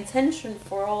 But my intention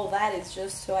for all that is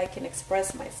just so I can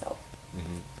express myself.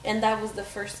 Mm-hmm. And that was the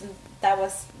first, that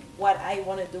was what I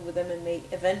want to do with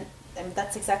MMA event. And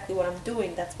that's exactly what I'm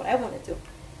doing. That's what I want to do.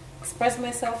 Express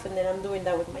myself, and then I'm doing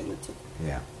that with my YouTube.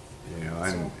 Yeah. You know,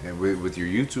 and with your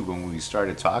YouTube, when we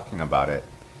started talking about it,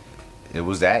 it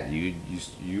was that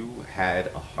you had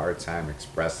a hard time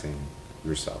expressing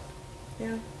yourself.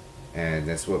 Yeah. And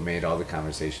that's what made all the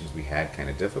conversations we had kind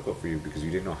of difficult for you, because you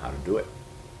didn't know how to do it.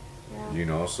 Yeah. You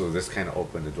know, so this kind of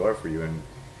opened the door for you. And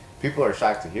people are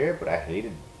shocked to hear it, but I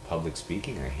hated public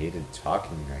speaking. I hated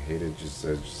talking. I hated just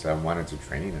I wanted to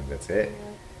train, and that's it.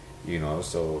 Yeah. You know,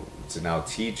 so to now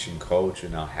teach and coach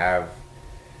and now have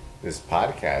this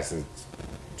podcast, it's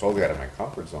totally out of my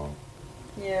comfort zone.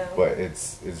 Yeah. But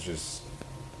it's just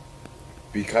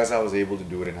because I was able to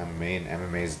do it in MMA, and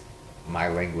MMA is my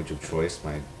language of choice,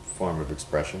 my form of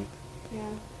expression. Yeah.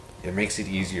 It makes it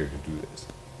easier to do this,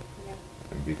 Yeah.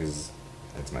 and because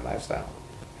it's my lifestyle.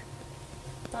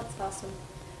 That's awesome.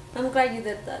 I'm glad you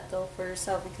did that though for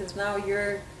yourself, because now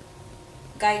you're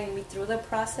guiding me through the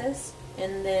process,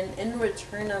 and then in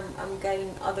return I'm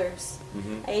guiding others.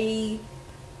 Mm-hmm.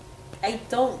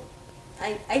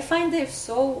 I find it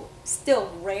so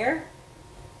still rare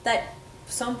that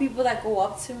some people that go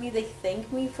up to me, they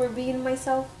thank me for being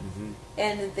myself, Mm-hmm.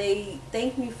 and they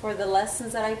thank me for the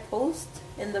lessons that I post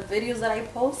and the videos that I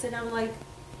post, and I'm like,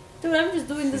 dude, I'm just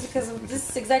doing this because this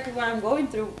is exactly what I'm going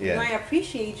through, Yeah. and I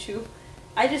appreciate you.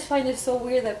 I just find it so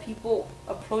weird that people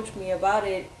approach me about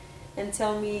it and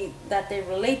tell me that they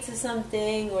relate to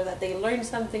something or that they learned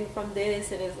something from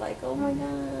this, and it's like, oh my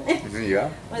god. Yeah.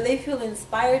 Or they feel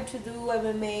inspired to do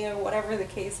MMA or whatever the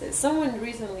case is. Someone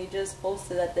recently just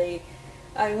posted that they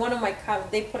put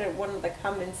in one of the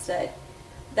comments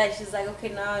that she's like, okay,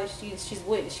 now she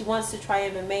wants to try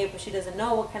MMA, but she doesn't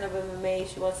know what kind of MMA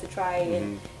she wants to try,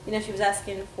 and she was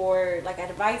asking for like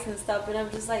advice and stuff, and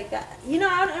I'm just like,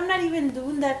 I'm not even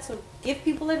doing that to give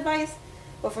people advice,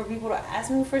 but for people to ask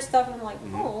me for stuff, I'm like,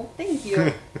 oh, thank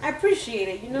you, I appreciate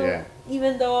it, Yeah.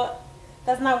 even though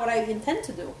that's not what I intend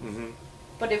to do. Mm-hmm.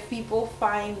 But if people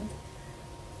find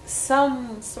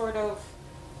some sort of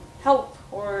help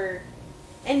or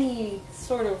any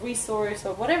sort of resource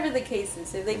or whatever the case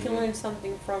is, if they can learn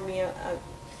something from me,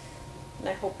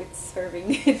 I hope it's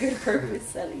serving a good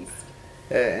purpose at least.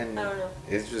 And I don't know.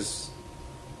 it's just,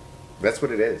 that's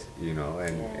what it is, and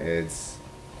Yeah. it's,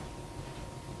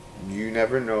 you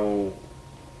never know,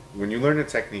 when you learn a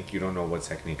technique, you don't know what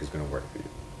technique is going to work for you.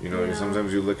 Yeah.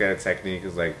 Sometimes you look at a technique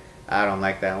as like, I don't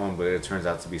like that one, but it turns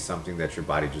out to be something that your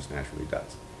body just naturally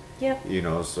does. Yeah.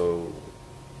 So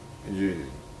your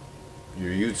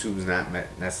YouTube's not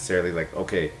necessarily like,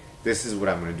 okay, this is what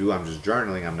I'm going to do. I'm just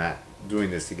journaling. I'm not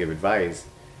doing this to give advice.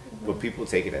 But people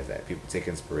take it as that. People take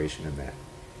inspiration in that.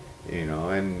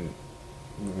 And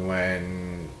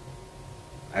when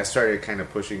I started kind of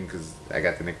pushing, because I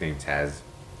got the nickname Taz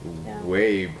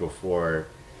way before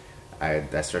I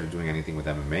started doing anything with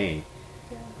MMA.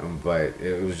 Yeah. But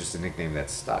it was just a nickname that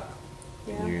stuck.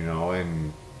 Yeah.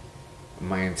 And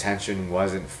my intention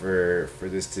wasn't for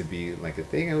this to be like a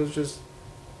thing. It was just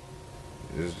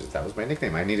that was my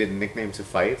nickname. I needed a nickname to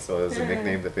fight, so it was a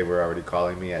nickname that they were already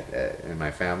calling me in my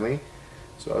family.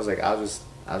 So I was like, I'll just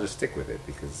stick with it,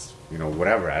 because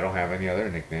whatever. I don't have any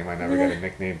other nickname. I never got a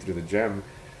nickname through the gym,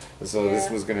 so this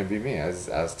was gonna be me as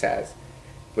Taz.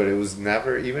 But it was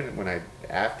never, even when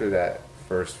after that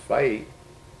first fight,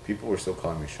 people were still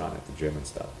calling me Sean at the gym and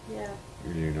stuff. Yeah.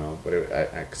 But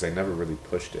because I never really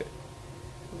pushed it.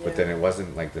 But then it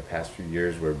wasn't like the past few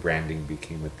years where branding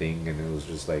became a thing, and it was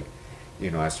just like,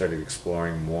 I started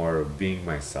exploring more of being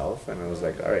myself, and it was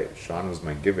like, all right, Sean was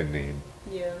my given name.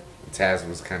 Yeah. Taz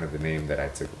was kind of the name that I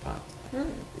took upon.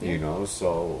 Yeah.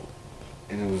 So,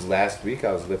 and it was last week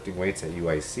I was lifting weights at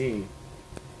UIC.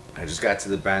 I just got to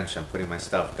the bench, I'm putting my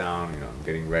stuff down, I'm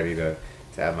getting ready to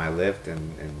have my lift,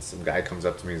 and some guy comes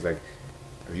up to me, he's like,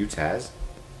 are you Taz?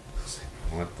 I was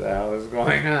like, what the hell is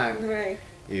going on? Right.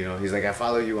 He's like, I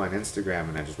follow you on Instagram,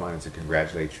 and I just wanted to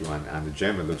congratulate you on the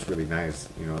gym. It looks really nice,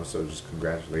 so just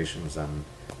congratulations on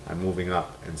moving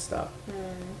up and stuff.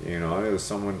 It was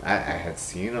someone, I had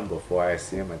seen him before I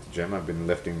see him at the gym. I've been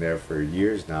lifting there for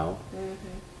years now.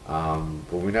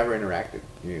 But we never interacted,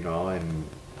 and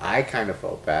I kind of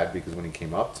felt bad, because when he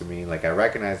came up to me, like, I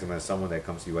recognized him as someone that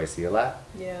comes to UIC a lot.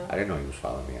 Yeah. I didn't know he was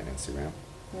following me on Instagram.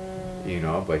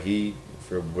 But he,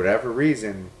 for whatever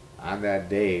reason, on that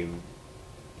day,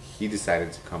 he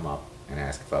decided to come up and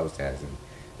ask if I was Taz. And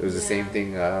it was the same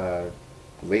thing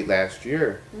late last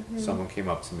year. Someone came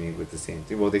up to me with the same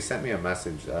thing. Well, they sent me a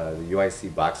message. The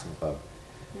UIC Boxing Club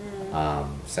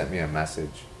sent me a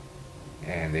message,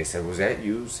 and they said, was that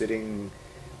you sitting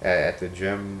at the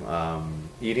gym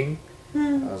eating?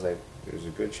 I was like, there's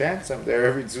a good chance I'm there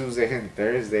every Tuesday and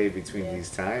Thursday between these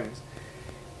times.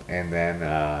 And then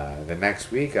the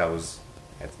next week I was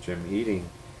at the gym eating,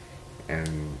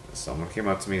 and someone came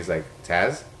up to me, he's like,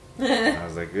 Taz? I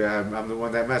was like, yeah, I'm the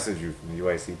one that messaged you from the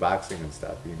UIC boxing and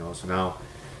stuff, So now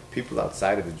people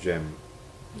outside of the gym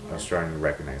are starting to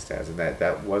recognize Taz, and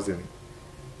that wasn't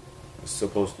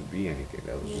supposed to be anything.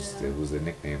 That was just, it was a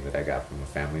nickname that I got from a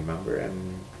family member,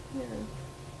 and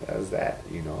that was that,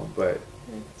 But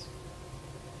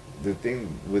the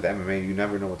thing with MMA, you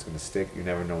never know what's going to stick, you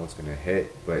never know what's going to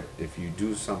hit, but if you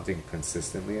do something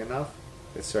consistently enough,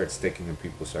 it starts sticking and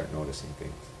people start noticing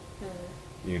things.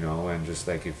 You know, and just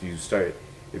like if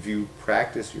you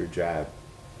practice your jab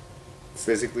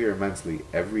physically or mentally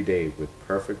every day with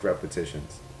perfect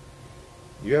repetitions,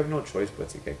 you have no choice but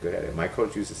to get good at it. My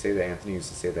coach used to say that, Anthony used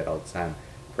to say that all the time.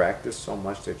 Practice so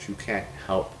much that you can't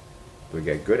help but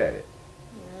get good at it.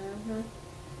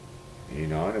 You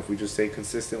know, and if we just stay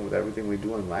consistent with everything we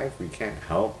do in life, we can't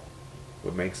help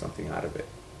but make something out of it.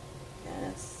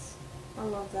 Yes. I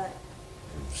love that.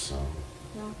 So,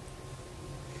 No.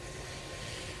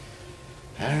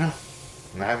 I don't know.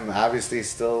 I'm obviously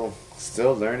still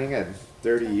learning at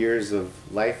 30 years of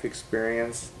life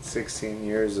experience, 16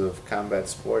 years of combat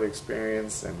sport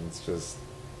experience, and it's just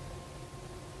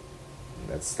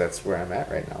that's where I'm at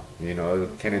right now. You know,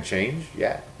 can it change?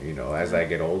 Yeah. You know, as I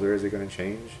get older, is it going to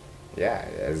change? Yeah.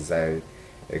 As I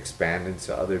expand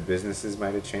into other businesses,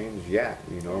 might it change? Yeah.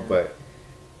 You know, but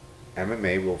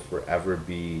MMA will forever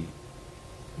be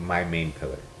my main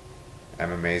pillar.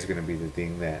 MMA is going to be the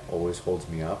thing that always holds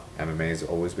me up. MMA is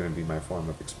always going to be my form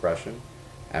of expression.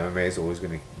 MMA is always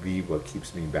going to be what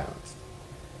keeps me balanced.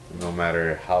 No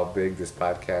matter how big this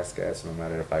podcast gets, no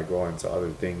matter if I go into other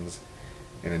things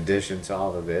in addition to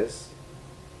all of this,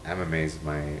 MMA is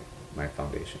my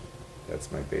foundation.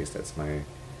 That's my base. That's me.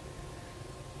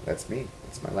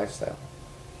 That's my lifestyle.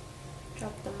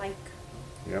 Drop the mic.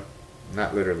 Yep.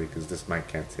 Not literally, because this mic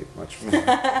can't take much more.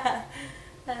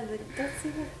 That's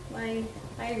it. I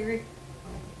agree.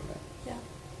 Yeah.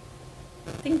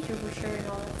 Thank you for sharing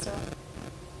all that stuff.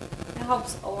 It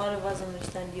helps a lot of us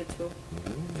understand you too.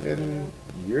 And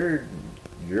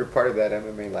you're part of that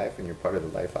MMA life, and you're part of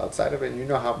the life outside of it. You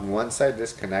know how once I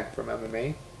disconnect from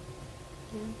MMA,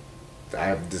 I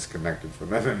have disconnected from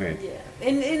MMA. Yeah,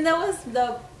 and that was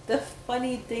the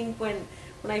funny thing when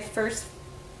I first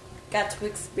got to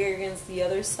experience the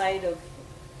other side of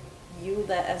you,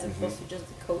 that as opposed to just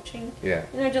the coaching. Yeah.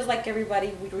 You know, just like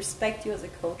everybody, we respect you as a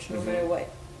coach no matter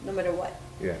what.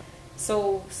 Yeah.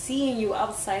 So seeing you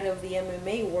outside of the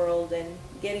MMA world and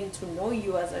getting to know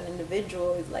you as an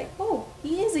individual is like, oh,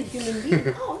 he is a human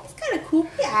being. Oh, he's kind of cool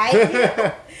guy.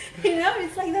 You know,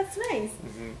 it's like, that's nice.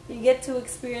 You get to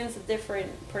experience a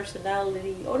different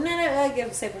personality, or not, I get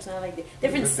to say personality,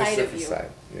 different side of you.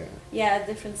 Side. Yeah. Yeah, a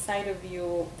different side of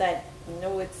you that, you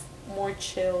know, it's more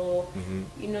chill.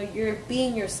 You know, you're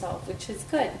being yourself, which is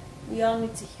good. We all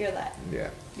need to hear that.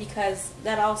 Yeah. Because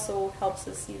that also helps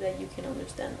us see that you can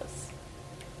understand us.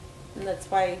 And that's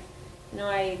why, you know,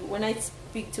 when I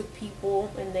speak to people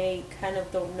and they kind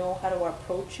of don't know how to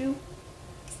approach you,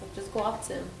 it's like, just go up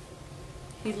to him.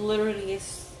 He literally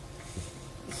is,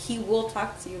 he will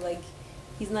talk to you. Like,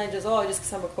 he's not just, just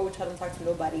because I'm a coach, I don't talk to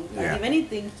nobody. Yeah. Like, if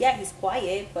anything, he's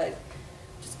quiet, but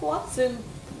just go up to him.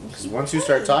 Because once you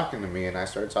start talking to me and I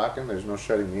start talking, there's no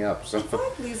shutting me up. So.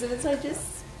 Exactly. So it's like,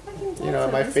 just fucking talk You know,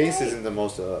 to my him. face isn't the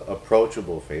most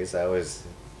approachable face. I always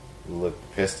look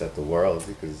pissed at the world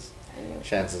because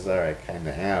chances are I kind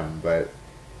of am. But,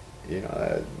 you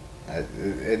know,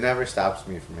 it never stops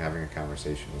me from having a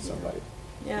conversation with somebody.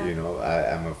 Yeah. You know,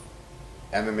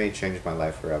 MMA changed my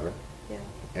life forever. Yeah.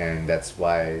 And that's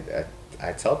why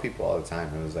I tell people all the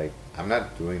time, it was like, I'm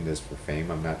not doing this for fame.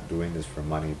 I'm not doing this for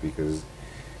money, because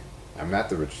I'm not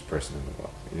the richest person in the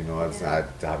world. You know, it's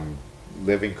not, I'm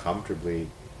living comfortably,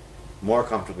 more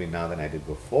comfortably now than I did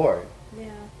before.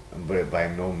 Yeah. But by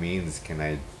no means can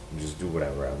I just do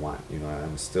whatever I want. You know,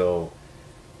 I'm still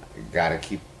got to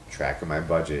keep track of my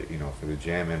budget, you know, for the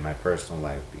gym and my personal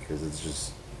life, because it's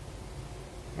just,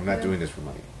 I'm not doing this for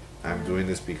money. I'm doing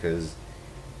this because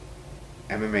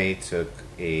MMA took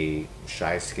a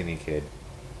shy, skinny kid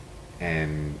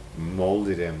and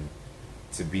molded him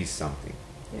to be something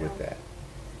with that.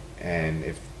 And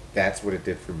if that's what it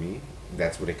did for me,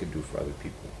 that's what it could do for other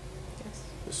people. Yes.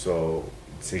 So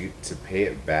to pay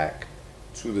it back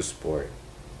to the sport,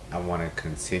 I want to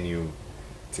continue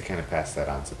to kind of pass that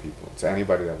on to people, to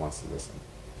anybody that wants to listen.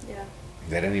 Yeah.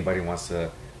 That anybody wants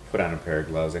to put on a pair of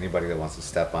gloves, anybody that wants to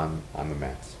step on the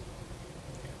mats.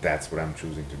 That's what I'm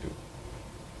choosing to do.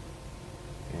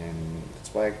 And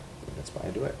that's why I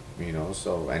do it. You know,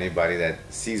 so anybody that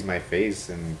sees my face,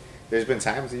 and there's been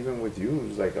times even with you,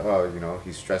 it's like, oh, you know,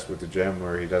 he's stressed with the gym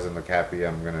or he doesn't look happy,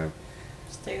 I'm going to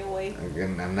stay away.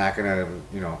 And I'm not going to,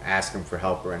 you know, ask him for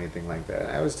help or anything like that.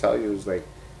 And I always tell you, it's like,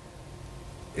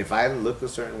 if I look a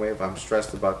certain way, if I'm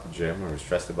stressed about the gym or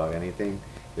stressed about anything,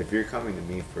 if you're coming to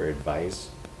me for advice,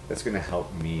 that's going to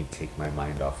help me take my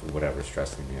mind off of whatever's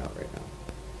stressing me out right now.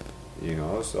 You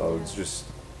know, so it's just,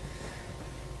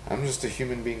 I'm just a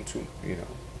human being too, you know.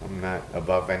 I'm not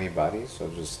above anybody, so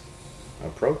just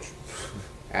approach,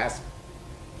 ask,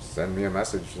 send me a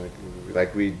message.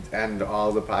 Like we end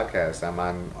all the podcasts. I'm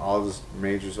on all the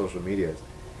major social medias.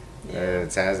 Yeah.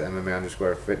 It has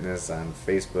MMA_fitness on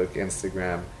Facebook,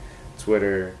 Instagram,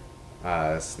 Twitter,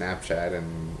 Snapchat,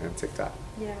 and TikTok.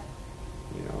 Yeah.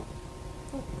 You know,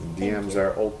 Oh, thank DMs you.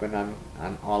 are open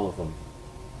on all of them.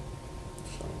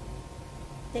 So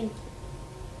Thank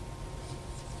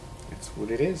it's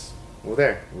what it is. Well,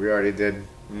 there, we already did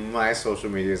my social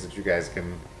medias that you guys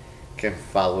can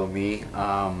follow me.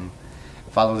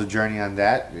 Follow the journey on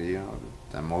that. You know,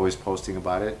 I'm always posting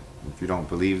about it. If you don't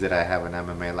believe that I have an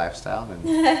MMA lifestyle, then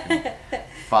you.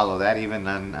 follow that. Even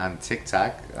on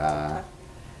TikTok,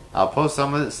 I'll post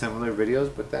some of the similar videos,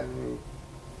 but then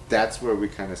that's where we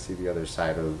kind of see the other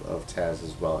side of Taz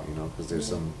as well. You know, because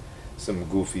there's some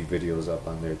goofy videos up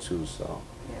on there too. So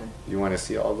Yeah. you want to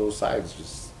see all those sides.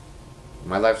 Just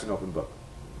my life's an open book.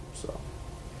 So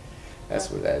that's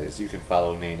where that is. You can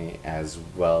follow Nene as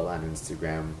well on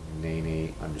Instagram,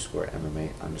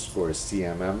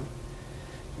 Nene_MMA_CMM.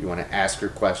 You want to ask her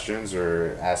questions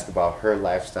or ask about her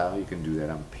lifestyle, you can do that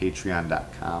on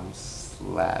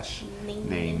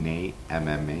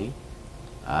patreon.com/NeneMMA.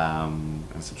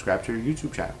 And subscribe to her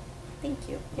YouTube channel. Thank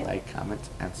you. Yeah. Like, comment,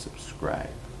 and subscribe.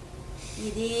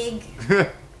 You dig?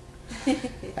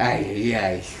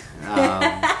 Aye.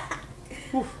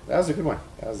 That was a good one.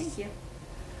 Thank you.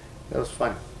 That was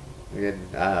fun. We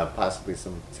had possibly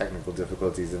some technical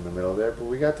difficulties in the middle there, but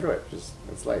we got through it. Just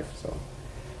it's life. So,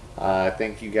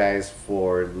 thank you guys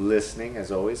for listening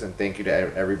as always, and thank you to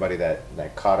everybody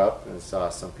that caught up and saw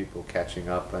some people catching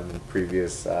up on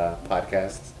previous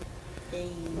podcasts. Hey.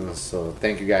 So,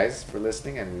 thank you guys for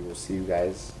listening, and we will see you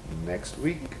guys next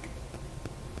week.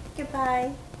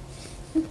 Goodbye.